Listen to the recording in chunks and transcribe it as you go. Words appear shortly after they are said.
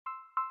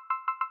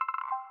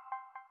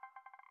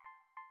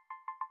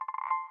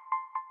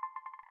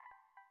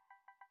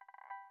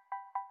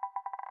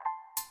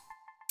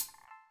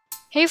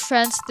Hey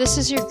friends, this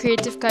is your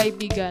Creative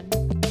Kaibigan,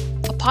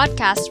 a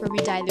podcast where we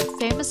dilute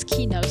famous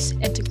keynotes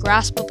into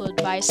graspable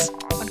advice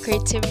on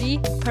creativity,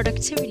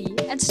 productivity,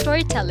 and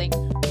storytelling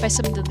by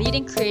some of the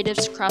leading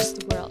creatives across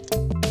the world.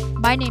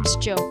 My name's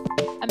Joe.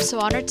 I'm so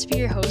honored to be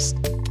your host,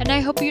 and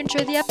I hope you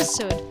enjoy the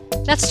episode.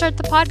 Let's start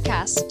the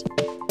podcast.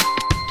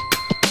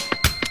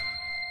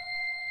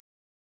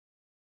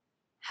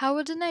 How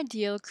would an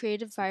ideal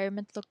creative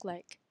environment look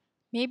like?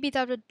 Maybe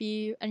that would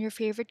be in your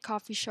favorite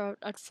coffee shop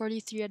at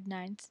 43 at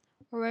Ninth,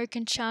 or where you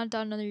can chow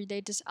down on your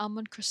latest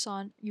almond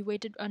croissant you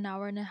waited an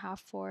hour and a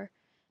half for.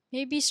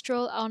 Maybe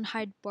stroll on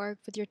Hyde Park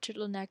with your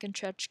turtleneck and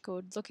trench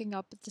coat, looking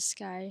up at the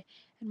sky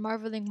and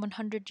marveling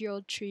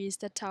 100-year-old trees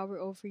that tower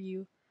over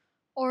you.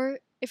 Or,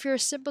 if you're a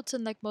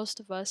simpleton like most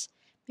of us,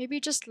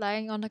 maybe just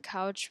lying on a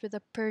couch with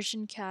a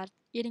Persian cat,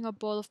 eating a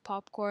bowl of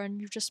popcorn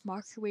you just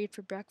microwaved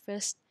for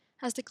breakfast,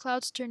 as the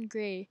clouds turn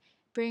gray,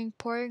 bringing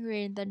pouring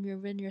rain then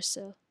ruin your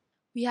sill.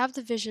 We have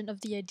the vision of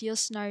the ideal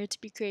scenario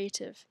to be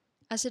creative,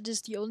 as it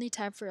is the only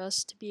time for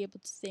us to be able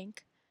to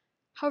think.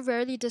 How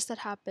rarely does that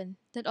happen,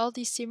 that all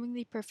these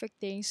seemingly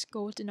perfect things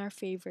go in our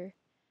favor?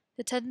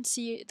 The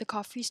tendency the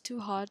coffee's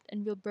too hot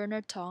and we'll burn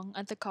our tongue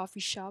at the coffee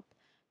shop,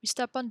 we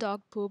step on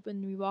dog poop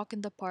and we walk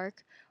in the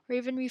park, or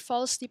even we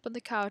fall asleep on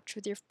the couch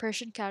with your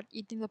Persian cat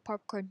eating the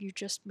popcorn you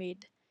just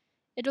made.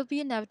 It will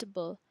be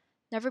inevitable,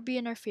 never be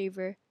in our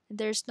favor, and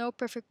there is no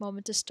perfect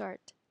moment to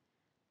start.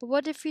 But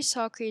what if we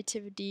saw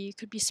creativity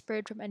could be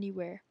spurred from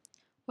anywhere?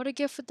 What a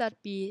gift would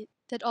that be,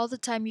 that all the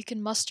time you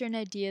can muster an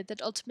idea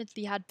that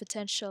ultimately had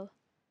potential?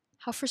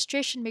 How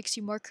frustration makes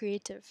you more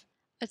creative.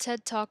 A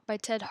TED Talk by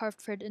Ted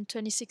Hartford in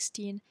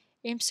 2016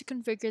 aims to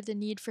configure the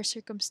need for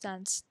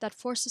circumstance that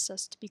forces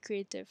us to be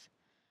creative.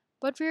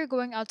 But we are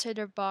going outside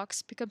our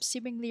box becomes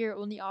seemingly your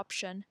only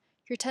option.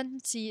 Your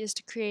tendency is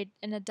to create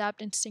and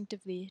adapt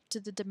instinctively to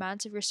the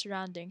demands of your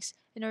surroundings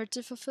in order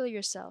to fulfill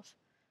yourself.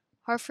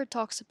 Hartford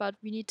talks about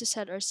we need to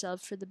set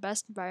ourselves for the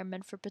best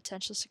environment for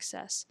potential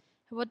success,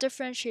 and what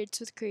differentiates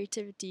with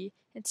creativity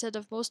instead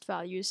of most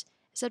values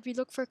is that we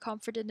look for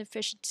comfort and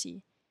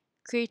efficiency.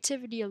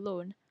 Creativity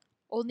alone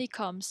only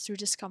comes through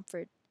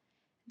discomfort.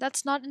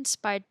 That's not in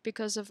spite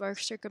because of our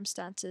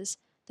circumstances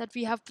that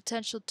we have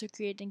potential to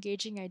create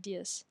engaging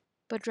ideas,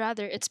 but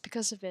rather it's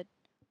because of it.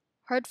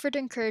 Hartford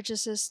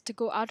encourages us to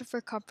go out of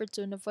our comfort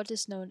zone of what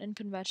is known and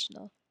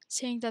conventional,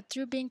 saying that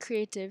through being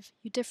creative,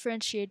 you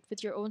differentiate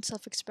with your own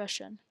self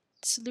expression,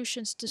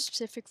 solutions to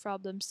specific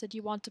problems that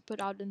you want to put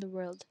out in the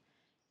world.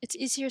 It's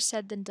easier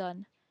said than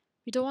done.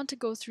 We don't want to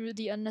go through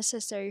the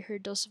unnecessary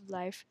hurdles of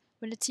life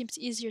when it seems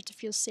easier to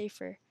feel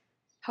safer.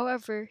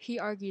 However, he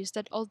argues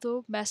that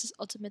although mess is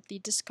ultimately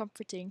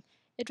discomforting,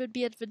 it would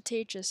be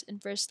advantageous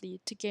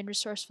inversely to gain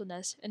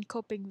resourcefulness in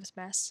coping with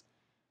mess.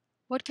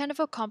 What kind of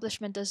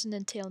accomplishment doesn't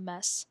entail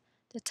mess?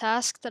 The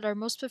tasks that are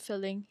most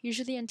fulfilling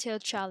usually entail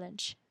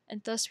challenge,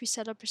 and thus we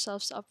set up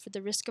ourselves up for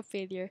the risk of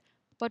failure,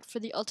 but for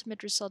the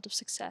ultimate result of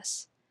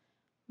success.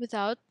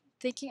 Without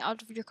thinking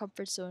out of your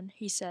comfort zone,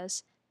 he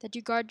says, that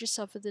you guard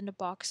yourself within a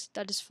box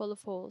that is full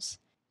of holes.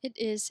 It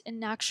is,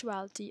 in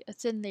actuality, a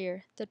thin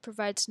layer that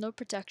provides no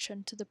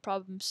protection to the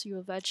problems you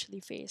will eventually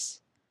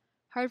face.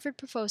 Harvard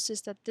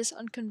proposes that this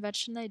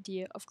unconventional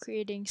idea of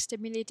creating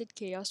stimulated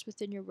chaos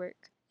within your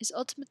work is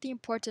ultimately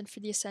important for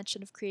the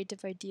ascension of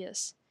creative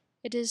ideas.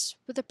 It is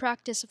with the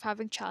practice of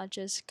having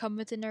challenges come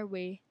within our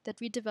way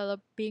that we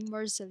develop being more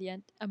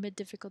resilient amid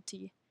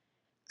difficulty.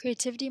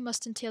 Creativity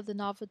must entail the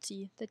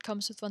novelty that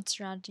comes with one's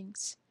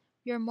surroundings.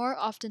 We are more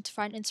often to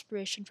find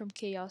inspiration from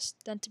chaos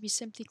than to be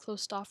simply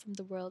closed off from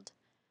the world.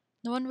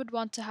 No one would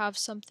want to have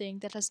something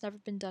that has never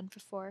been done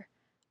before,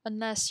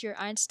 unless you're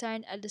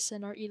Einstein,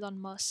 Edison, or Elon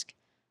Musk.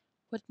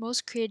 What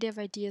most creative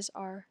ideas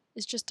are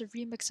is just a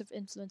remix of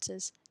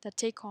influences that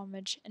take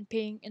homage and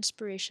paying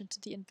inspiration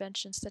to the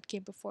inventions that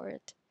came before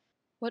it.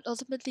 What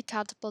ultimately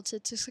catapults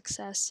it to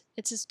success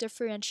is its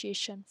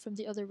differentiation from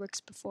the other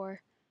works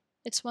before.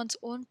 It's one's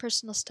own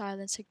personal style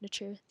and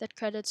signature that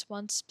credits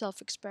one's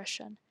self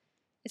expression.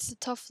 It's the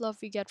tough love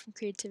we get from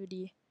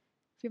creativity.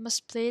 We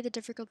must play the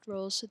difficult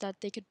roles so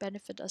that they could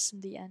benefit us in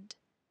the end.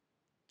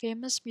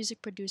 Famous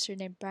music producer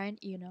named Brian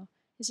Eno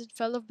is a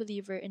fellow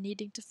believer in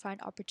needing to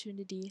find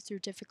opportunity through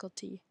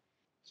difficulty.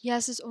 He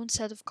has his own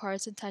set of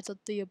cards entitled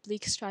the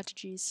Oblique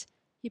Strategies.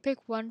 You pick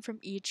one from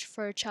each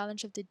for a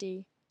challenge of the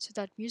day so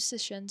that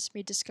musicians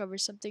may discover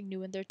something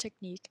new in their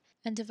technique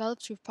and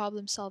develop through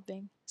problem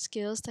solving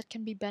skills that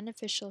can be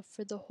beneficial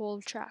for the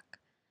whole track.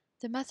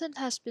 The method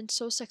has been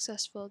so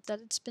successful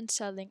that it's been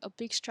selling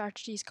Oblique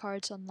Strategies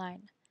cards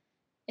online.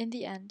 In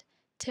the end,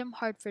 Tim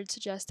Hartford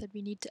suggests that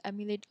we need to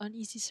emulate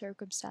uneasy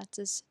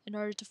circumstances in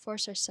order to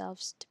force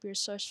ourselves to be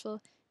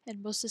resourceful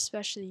and most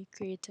especially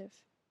creative.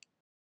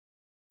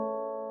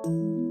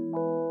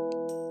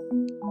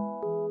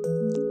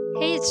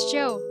 Hey, it's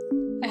Joe.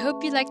 I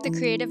hope you liked the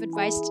creative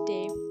advice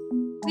today.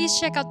 Please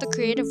check out the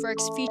creative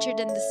works featured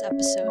in this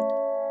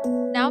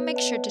episode. Now make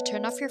sure to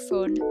turn off your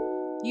phone,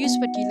 use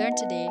what you learned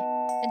today,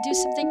 and do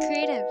something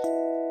creative.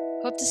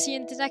 Hope to see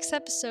you in the next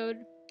episode.